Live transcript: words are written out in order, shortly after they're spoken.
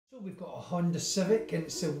So we've got a Honda Civic and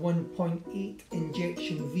it's a 1.8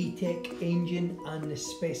 injection VTEC engine, and the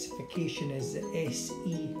specification is the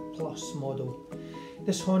SE Plus model.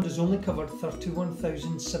 This Honda's only covered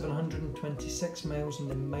 31,726 miles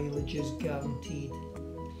and the mileage is guaranteed.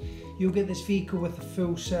 You'll get this vehicle with a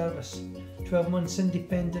full service, 12 months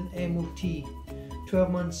independent MOT,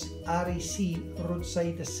 12 months RAC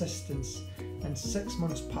roadside assistance and 6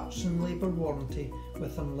 months parts and labour warranty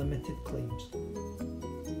with unlimited claims.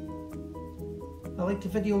 I like to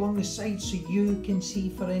video along the side so you can see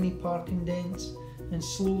for any parking dents, and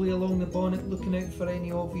slowly along the bonnet looking out for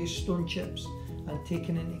any obvious stone chips, and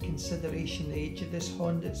taking into consideration the age of this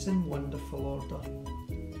Honda, it's in wonderful order.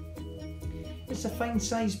 It's a fine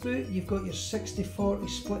size boot. You've got your 60/40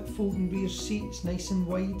 split folding rear seats, nice and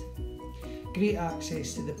wide. Great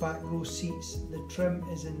access to the back row seats. The trim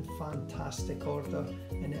is in fantastic order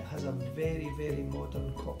and it has a very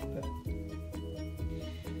modern cockpit.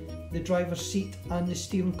 The driver's seat and the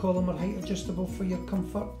steering column are height adjustable for your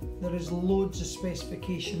comfort. There is loads of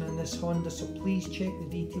specification in this Honda, so please check the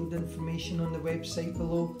detailed information on the website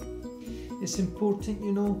below. It's important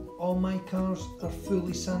you know all my cars are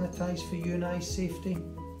fully sanitised for you and I's safety.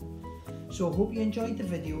 So I hope you enjoyed the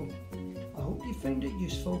video, I hope you found it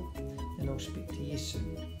useful, and I'll speak to you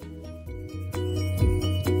soon.